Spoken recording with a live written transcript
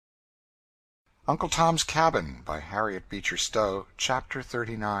Uncle Tom's Cabin, by Harriet Beecher Stowe, Chapter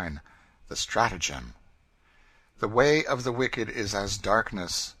 39. The Stratagem. The way of the wicked is as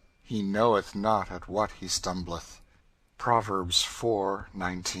darkness; he knoweth not at what he stumbleth. Proverbs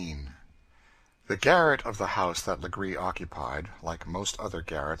 4:19. The garret of the house that Legree occupied, like most other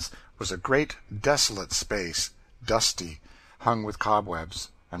garrets, was a great desolate space, dusty, hung with cobwebs,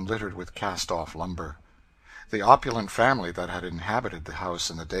 and littered with cast-off lumber. The opulent family that had inhabited the house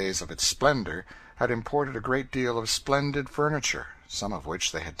in the days of its splendor had imported a great deal of splendid furniture, some of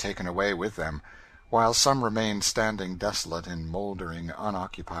which they had taken away with them, while some remained standing desolate in moldering,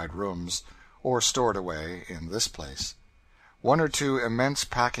 unoccupied rooms, or stored away in this place. One or two immense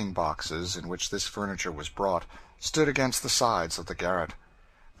packing boxes, in which this furniture was brought, stood against the sides of the garret.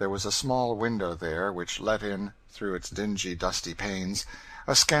 There was a small window there, which let in, through its dingy, dusty panes,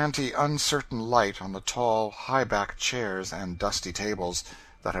 a scanty, uncertain light on the tall, high-backed chairs and dusty tables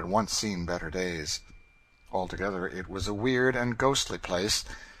that had once seen better days. Altogether it was a weird and ghostly place,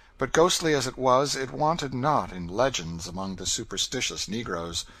 but ghostly as it was, it wanted not in legends among the superstitious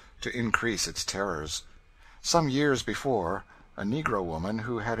negroes to increase its terrors. Some years before, a negro woman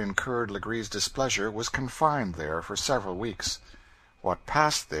who had incurred Legree's displeasure was confined there for several weeks. What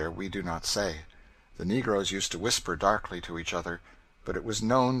passed there we do not say. The negroes used to whisper darkly to each other, but it was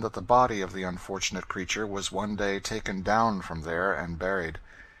known that the body of the unfortunate creature was one day taken down from there and buried,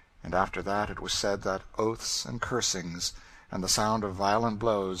 and after that it was said that oaths and cursings, and the sound of violent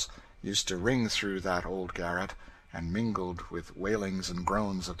blows, used to ring through that old garret, and mingled with wailings and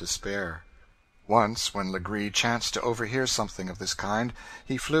groans of despair. Once, when Legree chanced to overhear something of this kind,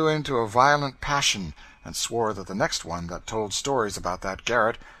 he flew into a violent passion, and swore that the next one that told stories about that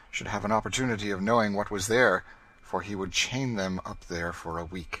garret should have an opportunity of knowing what was there, for he would chain them up there for a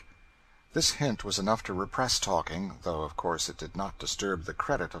week. This hint was enough to repress talking, though of course it did not disturb the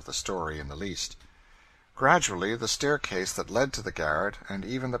credit of the story in the least. Gradually the staircase that led to the garret, and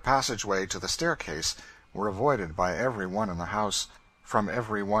even the passageway to the staircase, were avoided by every one in the house, from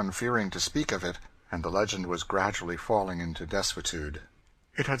every one fearing to speak of it, and the legend was gradually falling into desuetude.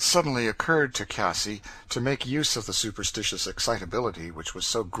 It had suddenly occurred to Cassie to make use of the superstitious excitability which was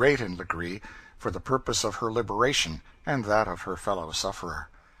so great in Legree, for the purpose of her liberation and that of her fellow-sufferer.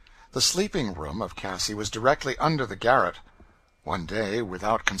 The sleeping-room of Cassie was directly under the garret. One day,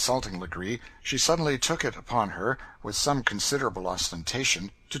 without consulting Legree, she suddenly took it upon her, with some considerable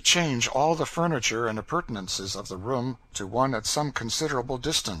ostentation, to change all the furniture and appurtenances of the room to one at some considerable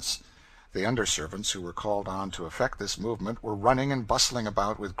distance. The under-servants who were called on to effect this movement were running and bustling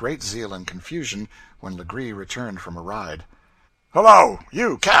about with great zeal and confusion when Legree returned from a ride. "Hello,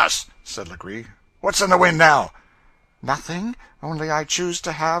 you, Cass," said Legree. "What's in the wind now?" "Nothing, only I choose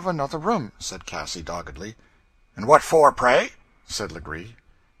to have another room," said Cassie doggedly. "And what for, pray?" said Legree.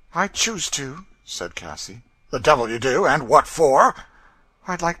 "I choose to," said Cassie. "The devil you do! And what for?"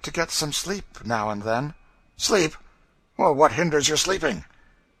 "I'd like to get some sleep now and then." "Sleep? Well, what hinders your sleeping?"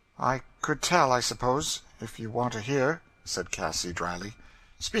 "I could tell, I suppose, if you want to hear," said Cassie dryly.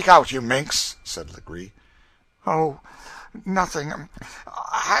 "Speak out, you minx," said Legree. "Oh, nothing.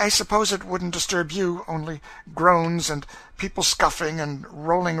 I suppose it wouldn't disturb you, only groans and people scuffing and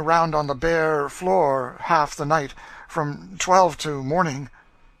rolling around on the bare floor half the night, from 12 to morning."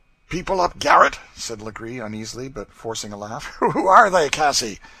 "People up garret?" said Legree uneasily, but forcing a laugh. "Who are they,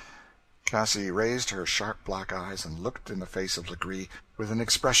 Cassie?" Cassie raised her sharp black eyes and looked in the face of Legree with an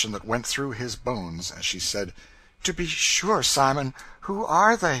expression that went through his bones as she said, "To be sure, Simon, who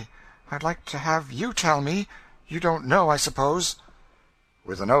are they? I'd like to have you tell me. You don't know, I suppose."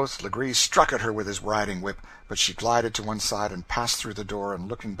 With an oath, Legree struck at her with his riding-whip, but she glided to one side and passed through the door, and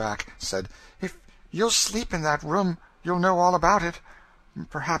looking back, said, "If you'll sleep in that room, you'll know all about it.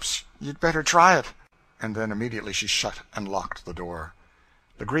 Perhaps you'd better try it." And then immediately she shut and locked the door.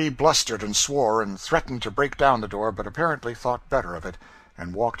 Legree blustered and swore, and threatened to break down the door, but apparently thought better of it,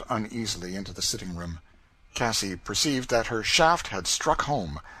 and walked uneasily into the sitting-room. Cassie perceived that her shaft had struck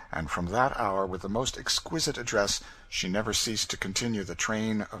home, and from that hour, with the most exquisite address, she never ceased to continue the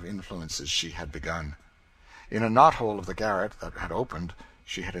train of influences she had begun. In a knot-hole of the garret that had opened,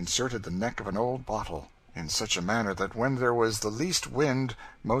 she had inserted the neck of an old bottle, in such a manner that when there was the least wind,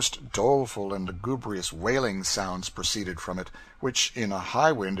 most doleful and lugubrious wailing sounds proceeded from it, which in a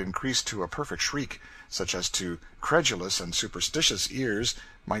high wind increased to a perfect shriek, such as to credulous and superstitious ears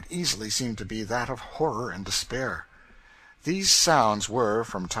might easily seem to be that of horror and despair. These sounds were,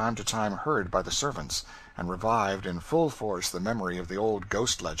 from time to time, heard by the servants, and revived in full force the memory of the old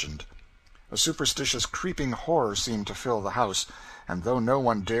ghost legend. A superstitious creeping horror seemed to fill the house, and though no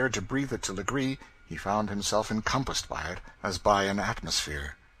one dared to breathe it to Legree, he found himself encompassed by it, as by an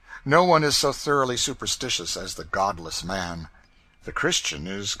atmosphere. No one is so thoroughly superstitious as the godless man. The Christian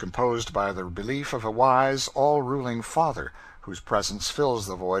is composed by the belief of a wise, all-ruling Father, whose presence fills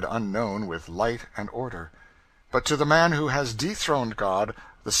the void unknown with light and order. But to the man who has dethroned God,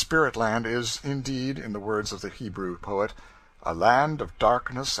 the spirit land is, indeed, in the words of the Hebrew poet, a land of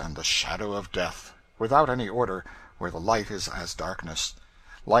darkness and the shadow of death, without any order, where the light is as darkness.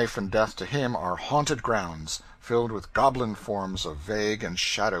 Life and death to him are haunted grounds, filled with goblin forms of vague and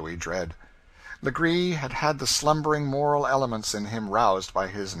shadowy dread. Legree had had the slumbering moral elements in him roused by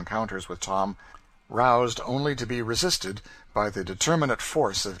his encounters with Tom, roused only to be resisted by the determinate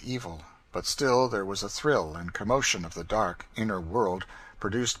force of evil, but still there was a thrill and commotion of the dark, inner world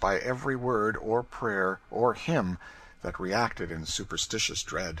produced by every word or prayer or hymn that reacted in superstitious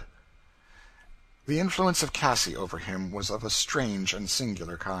dread. The influence of Cassie over him was of a strange and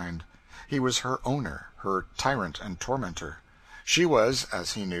singular kind. He was her owner, her tyrant and tormentor. She was,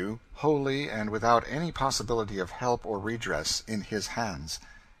 as he knew, wholly and without any possibility of help or redress, in his hands.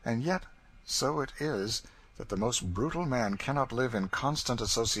 And yet, so it is that the most brutal man cannot live in constant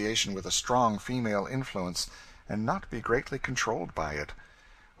association with a strong female influence and not be greatly controlled by it.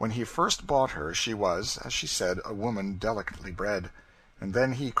 When he first bought her she was, as she said, a woman delicately bred, and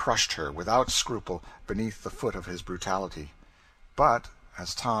then he crushed her, without scruple, beneath the foot of his brutality. But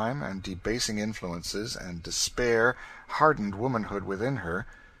as time and debasing influences and despair hardened womanhood within her,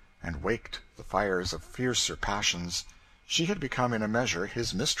 and waked the fires of fiercer passions, she had become in a measure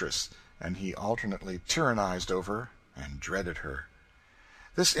his mistress, and he alternately tyrannized over and dreaded her.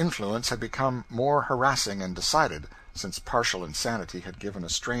 This influence had become more harassing and decided, since partial insanity had given a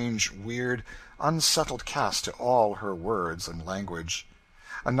strange, weird, unsettled cast to all her words and language.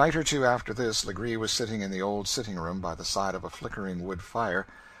 A night or two after this, Legree was sitting in the old sitting-room by the side of a flickering wood fire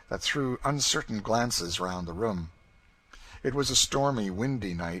that threw uncertain glances round the room. It was a stormy,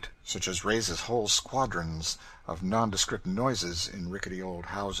 windy night, such as raises whole squadrons of nondescript noises in rickety old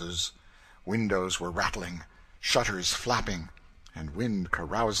houses. Windows were rattling, shutters flapping, and wind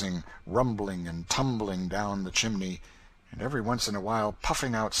carousing, rumbling and tumbling down the chimney, and every once in a while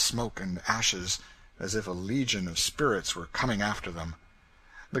puffing out smoke and ashes, as if a legion of spirits were coming after them.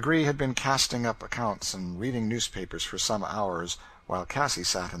 Legree had been casting up accounts and reading newspapers for some hours, while Cassie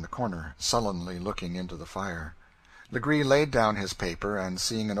sat in the corner, sullenly looking into the fire. Legree laid down his paper, and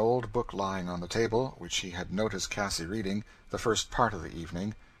seeing an old book lying on the table, which he had noticed Cassie reading the first part of the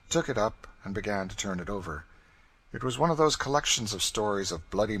evening, took it up and began to turn it over. It was one of those collections of stories of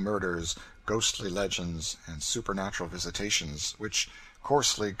bloody murders, ghostly legends, and supernatural visitations, which,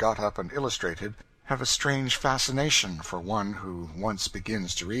 coarsely got up and illustrated, have a strange fascination for one who once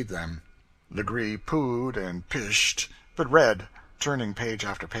begins to read them. Legree poohed and pished, but read, turning page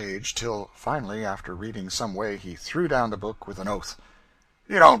after page, till finally, after reading some way, he threw down the book with an oath.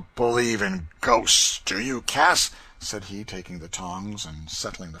 "You don't believe in ghosts, do you, Cass?" said he, taking the tongs and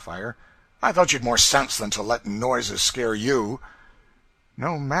settling the fire. "I thought you'd more sense than to let noises scare you."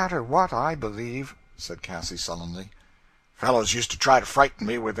 "No matter what I believe," said Cassie sullenly. "Fellows used to try to frighten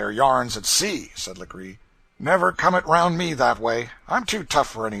me with their yarns at sea," said Legree. "Never come it round me that way. I'm too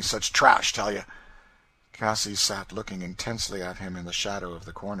tough for any such trash, tell you." Cassie sat looking intensely at him in the shadow of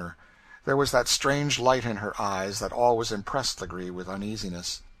the corner. There was that strange light in her eyes that always impressed Legree with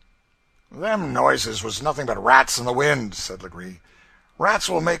uneasiness. "Them noises was nothing but rats in the wind," said Legree. "Rats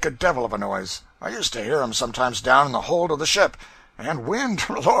will make a devil of a noise. I used to hear 'em sometimes down in the hold of the ship. And wind,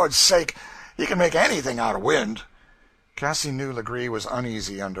 Lord's sake, you can make anything out of wind." Cassie knew Legree was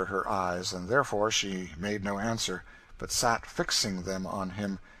uneasy under her eyes, and therefore she made no answer, but sat fixing them on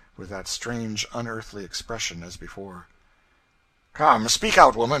him with that strange unearthly expression as before. "Come, speak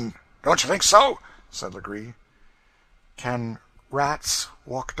out, woman. Don't you think so?" said Legree. "Can rats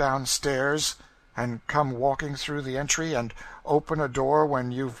walk downstairs, and come walking through the entry, and open a door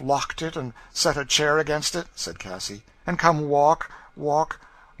when you've locked it and set a chair against it?" said Cassie. "And come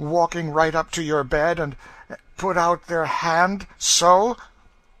walking right up to your bed, and put out their hand so?"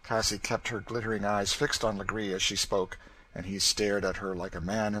 Cassie kept her glittering eyes fixed on Legree as she spoke, and he stared at her like a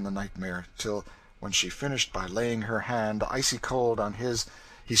man in the nightmare, till, when she finished by laying her hand icy cold on his,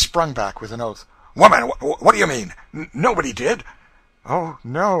 he sprung back with an oath. "Woman, what do you mean? Nobody did." "Oh,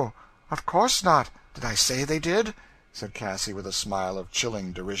 no, of course not. Did I say they did?" said Cassie with a smile of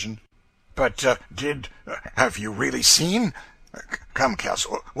chilling derision. "But have you really seen? Come, Cass,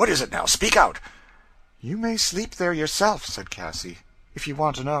 what is it now? Speak out." "You may sleep there yourself," said Cassie, "if you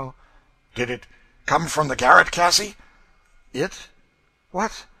want to know." "Did it come from the garret, Cassie?" "It?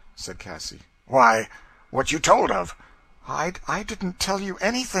 What?" said Cassie. "Why, what you told of." I didn't tell you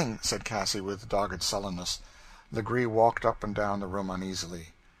anything," said Cassie with dogged sullenness. Legree walked up and down the room uneasily.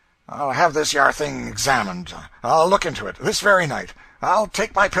 I'll have this yar thing examined. I'll look into it, this very night. I'll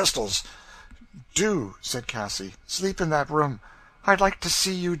take my pistols. Do, said Cassie. Sleep in that room. I'd like to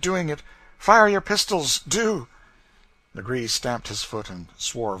see you doing it. Fire your pistols, do. Legree stamped his foot and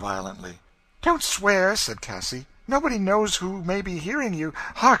swore violently. Don't swear, said Cassie. Nobody knows who may be hearing you.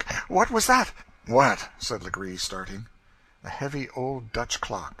 Hark! What was that? What? Said Legree, starting. A heavy old Dutch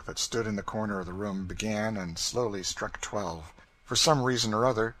clock that stood in the corner of the room began and slowly struck 12. For some reason or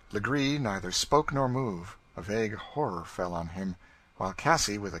other, Legree neither spoke nor moved. A vague horror fell on him, while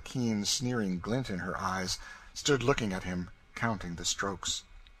Cassie, with a keen, sneering glint in her eyes, stood looking at him, counting the strokes.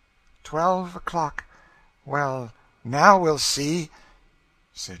 12 o'clock. Well, now we'll see,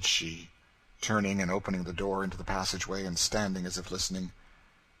 said she, turning and opening the door into the passageway and standing as if listening.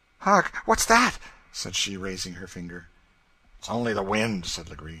 Hark! What's that? Said she, raising her finger. It's only the wind, said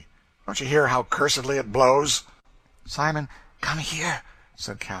Legree. Don't you hear how cursedly it blows? Simon, come here,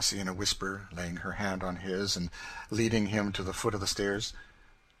 said Cassie in a whisper, laying her hand on his and leading him to the foot of the stairs.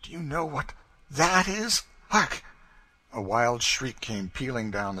 Do you know what that is? Hark! A wild shriek came pealing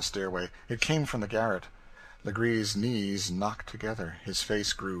down the stairway. It came from the garret. Legree's knees knocked together. His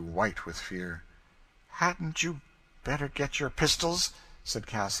face grew white with fear. Hadn't you better get your pistols? Said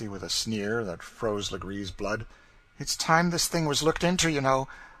Cassie with a sneer that froze Legree's blood. It's time this thing was looked into, you know.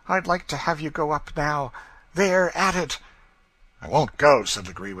 I'd like to have you go up now. There, at it. I won't go, said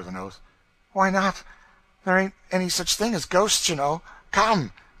Legree with an oath. Why not? There ain't any such thing as ghosts, you know.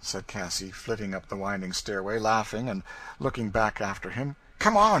 Come, said Cassie, flitting up the winding stairway, laughing and looking back after him.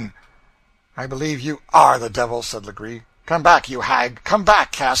 Come on. I believe you are the devil, said Legree. Come back, you hag. Come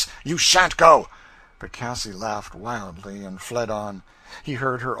back, Cass. You shan't go. But Cassie laughed wildly and fled on. He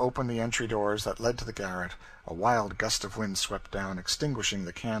heard her open the entry doors that led to the garret. A wild gust of wind swept down, extinguishing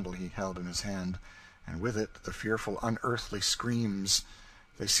the candle he held in his hand, and with it the fearful unearthly screams.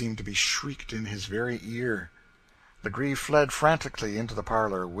 They seemed to be shrieked in his very ear. Legree fled frantically into the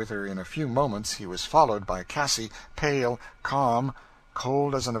parlor, whither in a few moments he was followed by Cassie, pale, calm,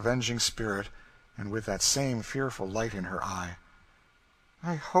 cold as an avenging spirit, and with that same fearful light in her eye.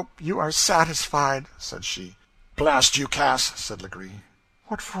 I hope you are satisfied, said she. Blast you, Cass, said Legree.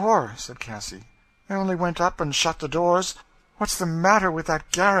 What for? Said Cassie. I only went up and shut the doors. What's the matter with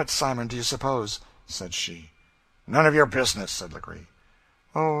that garret, Simon, do you suppose? Said she. None of your business, said Legree.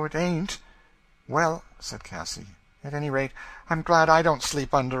 Oh, it ain't. Well, said Cassie, at any rate, I'm glad I don't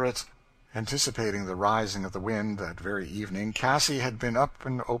sleep under it. Anticipating the rising of the wind that very evening, Cassie had been up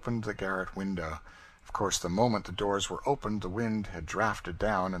and opened the garret window. Of course, the moment the doors were opened, the wind had drafted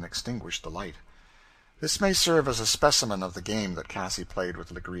down and extinguished the light. This may serve as a specimen of the game that Cassie played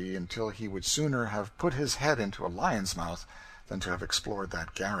with Legree, until he would sooner have put his head into a lion's mouth than to have explored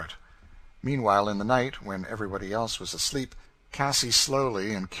that garret. Meanwhile, in the night, when everybody else was asleep, Cassie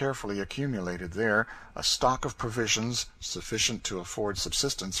slowly and carefully accumulated there a stock of provisions sufficient to afford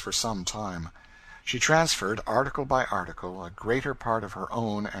subsistence for some time. She transferred, article by article, a greater part of her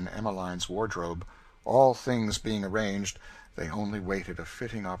own and Emmeline's wardrobe. All things being arranged, they only waited a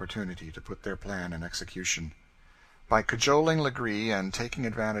fitting opportunity to put their plan in execution. By cajoling Legree and taking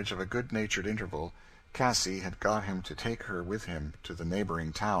advantage of a good-natured interval, Cassie had got him to take her with him to the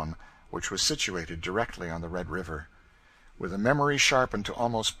neighboring town, which was situated directly on the Red River. With a memory sharpened to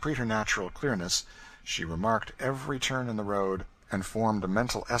almost preternatural clearness, she remarked every turn in the road, and formed a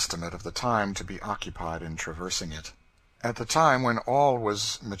mental estimate of the time to be occupied in traversing it. At the time when all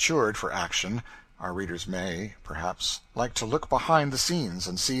was matured for action, our readers may, perhaps, like to look behind the scenes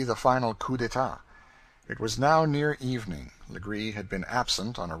and see the final coup d'etat. It was now near evening. Legree had been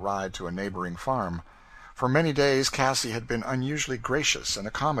absent on a ride to a neighboring farm. For many days Cassie had been unusually gracious and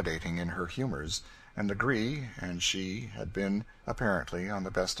accommodating in her humors, and Legree and she had been, apparently, on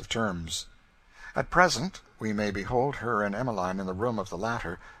the best of terms. At present we may behold her and Emmeline in the room of the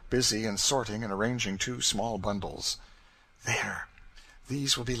latter, busy in sorting and arranging 2 small bundles. There,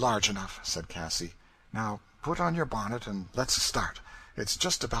 these will be large enough, said Cassie. Now put on your bonnet and let's start. It's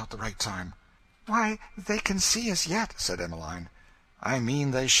just about the right time. Why, they can see us yet, said Emmeline. I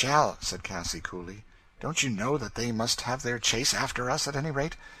mean they shall, said Cassie coolly. Don't you know that they must have their chase after us at any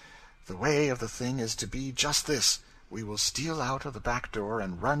rate? The way of the thing is to be just this. We will steal out of the back door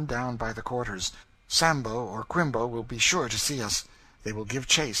and run down by the quarters. Sambo or Quimbo will be sure to see us. They will give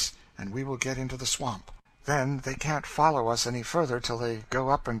chase, and we will get into the swamp. Then they can't follow us any further till they go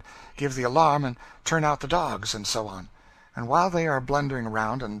up and give the alarm and turn out the dogs, and so on. And while they are blundering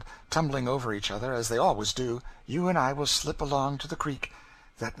around and tumbling over each other, as they always do, you and I will slip along to the creek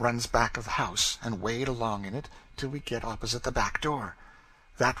that runs back of the house, and wade along in it till we get opposite the back door.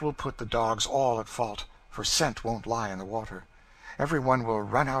 That will put the dogs all at fault, for scent won't lie in the water. Every one will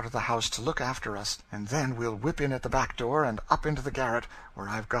run out of the house to look after us, and then we'll whip in at the back door and up into the garret, where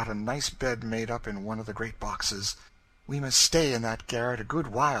I've got a nice bed made up in one of the great boxes. We must stay in that garret a good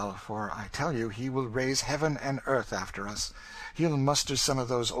while, for I tell you he will raise heaven and earth after us. He'll muster some of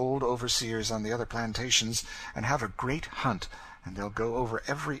those old overseers on the other plantations, and have a great hunt, and they'll go over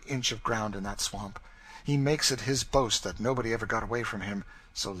every inch of ground in that swamp. He makes it his boast that nobody ever got away from him,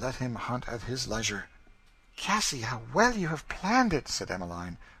 so let him hunt at his leisure." "Cassie, how well you have planned it," said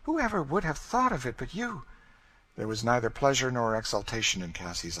Emmeline. "Who ever would have thought of it but you?" There was neither pleasure nor exultation in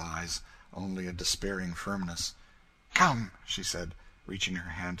Cassie's eyes, only a despairing firmness. "Come," she said, reaching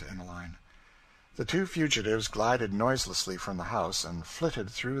her hand to Emmeline. The two fugitives glided noiselessly from the house, and flitted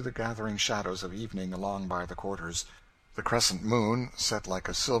through the gathering shadows of evening along by the quarters. The crescent moon, set like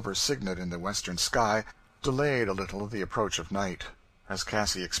a silver signet in the western sky, delayed a little the approach of night. As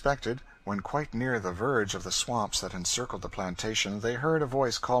Cassie expected, when quite near the verge of the swamps that encircled the plantation, they heard a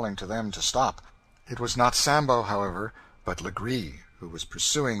voice calling to them to stop. It was not Sambo, however, but Legree, who was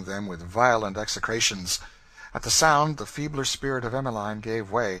pursuing them with violent execrations. At the sound, the feebler spirit of Emmeline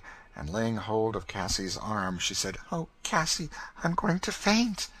gave way, and laying hold of Cassie's arm, she said, "Oh, Cassie, I'm going to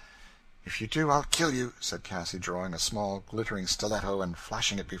faint." "If you do, I'll kill you," said Cassie, drawing a small glittering stiletto and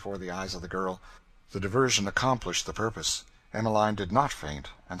flashing it before the eyes of the girl. The diversion accomplished the purpose. Emmeline did not faint,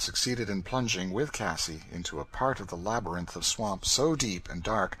 and succeeded in plunging, with Cassie, into a part of the labyrinth of swamp so deep and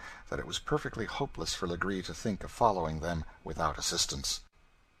dark that it was perfectly hopeless for Legree to think of following them without assistance.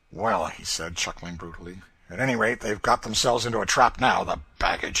 "Well," he said, chuckling brutally, "at any rate they've got themselves into a trap now, the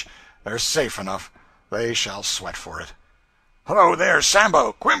baggage. They're safe enough. They shall sweat for it." "Hello there,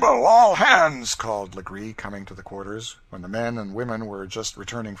 Sambo! Quimbo! All hands!" called Legree, coming to the quarters, when the men and women were just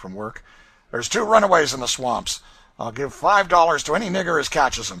returning from work. "There's 2 runaways in the swamps. I'll give $5 to any nigger as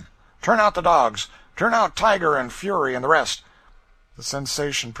catches 'em. Turn out the dogs. Turn out Tiger and Fury and the rest." The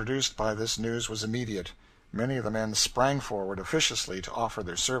sensation produced by this news was immediate. Many of the men sprang forward officiously to offer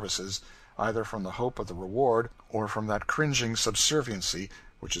their services, either from the hope of the reward or from that cringing subserviency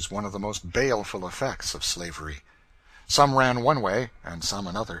which is one of the most baleful effects of slavery. Some ran one way, and some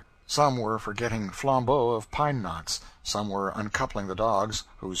another. Some were for getting flambeaux of pine knots. Some were uncoupling the dogs,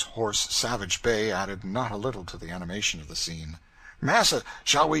 whose hoarse, savage bay added not a little to the animation of the scene. "Massa,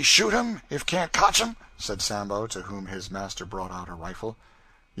 shall we shoot 'em, if can't cotch 'em?" said Sambo, to whom his master brought out a rifle.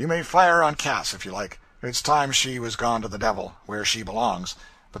 "You may fire on Cass, if you like. It's time she was gone to the devil, where she belongs.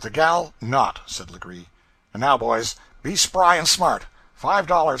 But the gal, not," said Legree. "And now, boys, be spry and smart.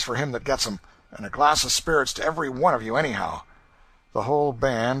 $5 for him that gets 'em, and a glass of spirits to every one of you anyhow." The whole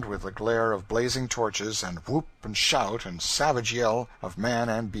band, with the glare of blazing torches, and whoop and shout and savage yell of man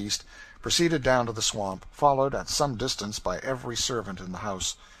and beast, proceeded down to the swamp, followed at some distance by every servant in the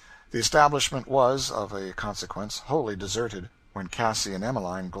house. The establishment was, of a consequence, wholly deserted, when Cassie and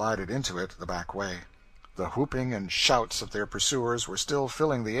Emmeline glided into it the back way. The whooping and shouts of their pursuers were still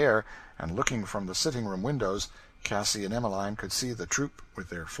filling the air, and looking from the sitting-room windows, Cassie and Emmeline could see the troop, with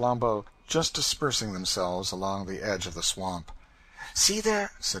their flambeaux, just dispersing themselves along the edge of the swamp. "See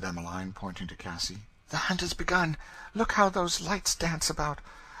there," said Emmeline, pointing to Cassie. "The hunt has begun. Look how those lights dance about.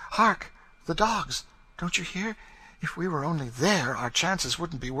 Hark! The dogs! Don't you hear? If we were only there, our chances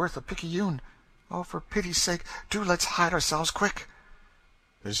wouldn't be worth a picayune. Oh, for pity's sake, do let's hide ourselves quick."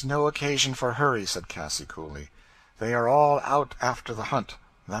 "There's no occasion for hurry," said Cassie coolly. "They are all out after the hunt.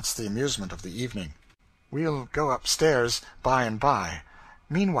 That's the amusement of the evening. We'll go upstairs by and by.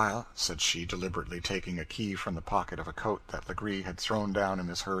 Meanwhile," said she, deliberately taking a key from the pocket of a coat that Legree had thrown down in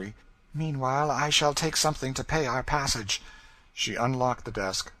his hurry, "meanwhile I shall take something to pay our passage." She unlocked the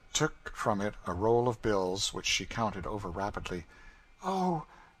desk, took from it a roll of bills, which she counted over rapidly. "Oh,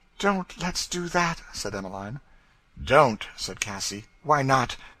 don't let's do that," said Emmeline. "Don't," said Cassie. "Why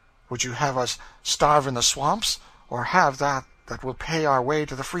not? Would you have us starve in the swamps, or have that will pay our way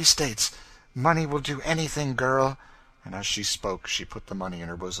to the Free States? Money will do anything, girl." And as she spoke, she put the money in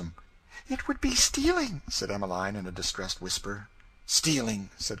her bosom. "It would be stealing," said Emmeline in a distressed whisper.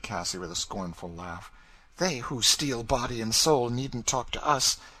 "Stealing," said Cassie with a scornful laugh. "They who steal body and soul needn't talk to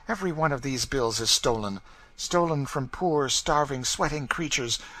us. Every one of these bills is stolen. Stolen from poor, starving, sweating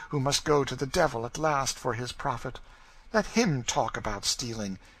creatures who must go to the devil at last for his profit. Let him talk about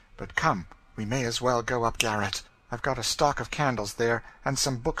stealing. But come, we may as well go up garret. I've got a stock of candles there, and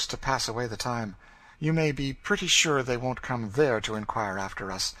some books to pass away the time. You may be pretty sure they won't come there to inquire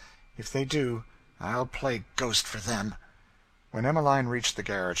after us. If they do, I'll play ghost for them." When Emmeline reached the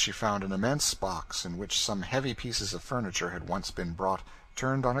garret, she found an immense box in which some heavy pieces of furniture had once been brought,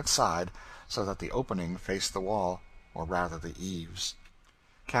 turned on its side, so that the opening faced the wall, or rather the eaves.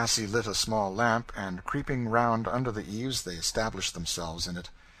 Cassie lit a small lamp, and creeping round under the eaves they established themselves in it.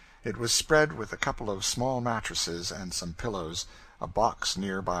 It was spread with a couple of small mattresses and some pillows. A box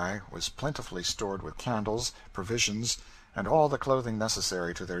near by was plentifully stored with candles, provisions, and all the clothing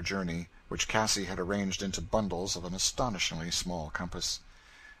necessary to their journey, which Cassie had arranged into bundles of an astonishingly small compass.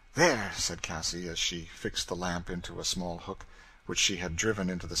 "There," said Cassie, as she fixed the lamp into a small hook, which she had driven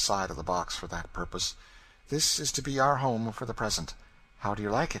into the side of the box for that purpose. "This is to be our home for the present. How do you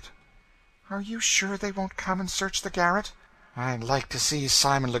like it?" "Are you sure they won't come and search the garret?" "I'd like to see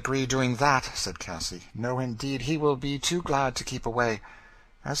Simon Legree doing that," said Cassie. "No, indeed, he will be too glad to keep away.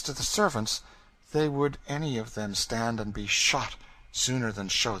 As to the servants, they would any of them stand and be shot sooner than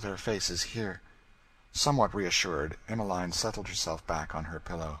show their faces here." Somewhat reassured, Emmeline settled herself back on her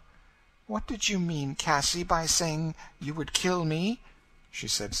pillow. "What did you mean, Cassie, by saying you would kill me?" she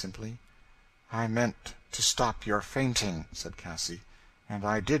said simply. "I meant to stop your fainting," said Cassie, "and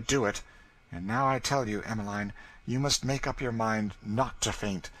I did do it. And now I tell you, Emmeline, you must make up your mind not to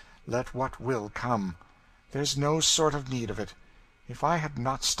faint, let what will come. There's no sort of need of it. If I had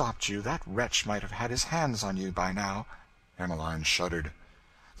not stopped you, that wretch might have had his hands on you by now." Emmeline shuddered.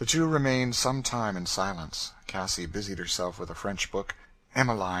 The two remained some time in silence. Cassie busied herself with a French book.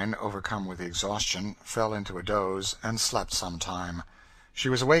 Emmeline, overcome with exhaustion, fell into a doze, and slept some time. She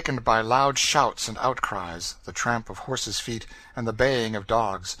was awakened by loud shouts and outcries, the tramp of horses' feet, and the baying of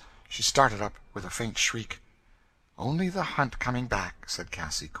dogs. She started up with a faint shriek. "Only the hunt coming back," said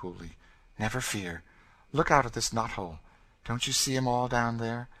Cassie coolly. "Never fear. Look out at this knot-hole. Don't you see 'em all down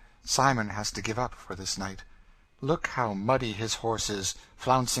there? Simon has to give up for this night. Look how muddy his horse is,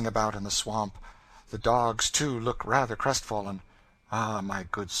 flouncing about in the swamp. The dogs, too, look rather crestfallen. Ah, my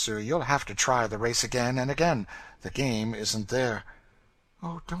good sir, you'll have to try the race again and again. The game isn't there."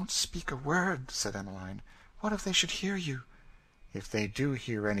 "Oh, don't speak a word," said Emmeline. "What if they should hear you?" "If they do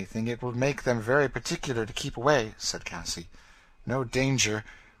hear anything, it will make them very particular to keep away," said Cassie. "No danger.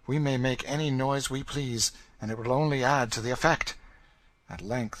 We may make any noise we please, and it will only add to the effect." At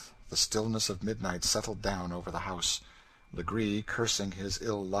length the stillness of midnight settled down over the house. Legree, cursing his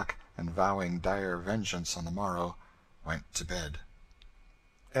ill luck and vowing dire vengeance on the morrow, went to bed.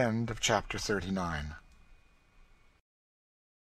 Chapter 39